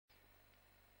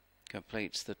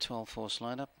completes the 12-horse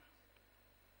lineup.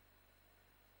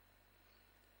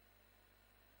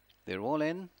 They're all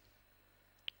in.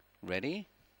 Ready.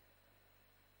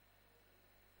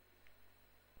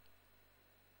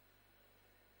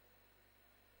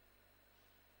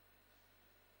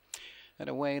 And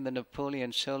away in the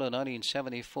Napoleon Solo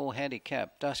 1974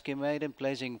 handicap. Dusky Maiden,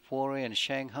 Blazing Warrior and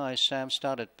Shanghai Sam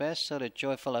started best, so did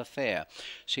Joyful Affair.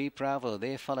 Sea Bravo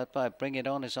there, followed by Bring It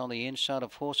On, is on the inside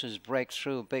of Horses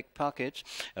Breakthrough, Big Pockets.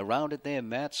 Around it there,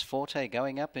 Matt's Forte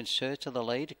going up in search of the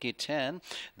lead. Gitan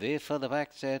there further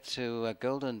back there to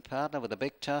Golden Partner with a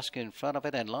big tusk in front of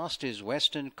it. And last is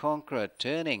Western Conqueror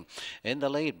turning in the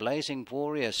lead. Blazing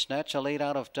Warrior snatch a lead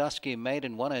out of Dusky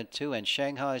Maiden 1 and 2, and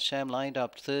Shanghai Sam lined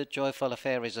up third. Joyful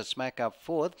Affair is a smack up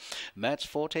fourth. Matt's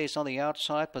Forte is on the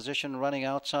outside position, running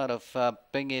outside of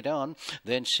Bring It On.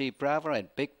 Then Sea Bravo and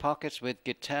Big Pockets with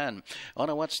Gitan. On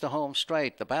a What's the Home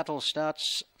Straight. The battle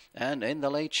starts. And in the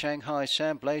lead, Shanghai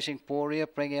Sam, Blazing Warrior,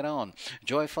 Bring It On.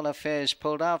 Joyful Affairs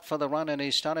pulled out for the run, and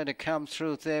he's starting to come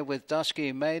through there with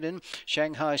Dusky Maiden.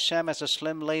 Shanghai Sam has a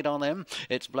slim lead on them.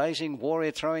 It's Blazing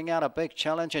Warrior throwing out a big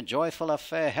challenge, and Joyful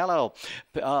Affair, hello,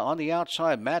 on the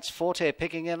outside. Matt's Forte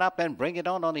picking it up, and Bring It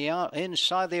On the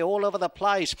inside. They're all over the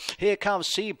place. Here comes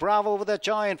Sea Bravo with a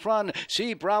giant run.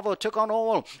 Sea Bravo took on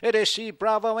all. It is Sea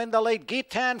Bravo in the lead.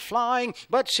 Gitan flying,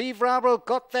 but Sea Bravo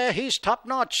got there. He's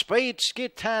top-notch speed.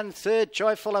 Gitan third,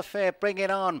 Joyful Affair, Bring It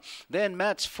On. Then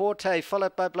Matt's Forte,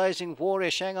 followed by Blazing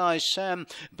Warrior, Shanghai Sam,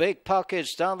 Big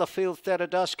Pockets down the field there to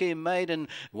Dusky Maiden,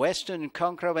 Western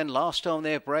Conqueror, and last on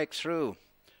their Breakthrough.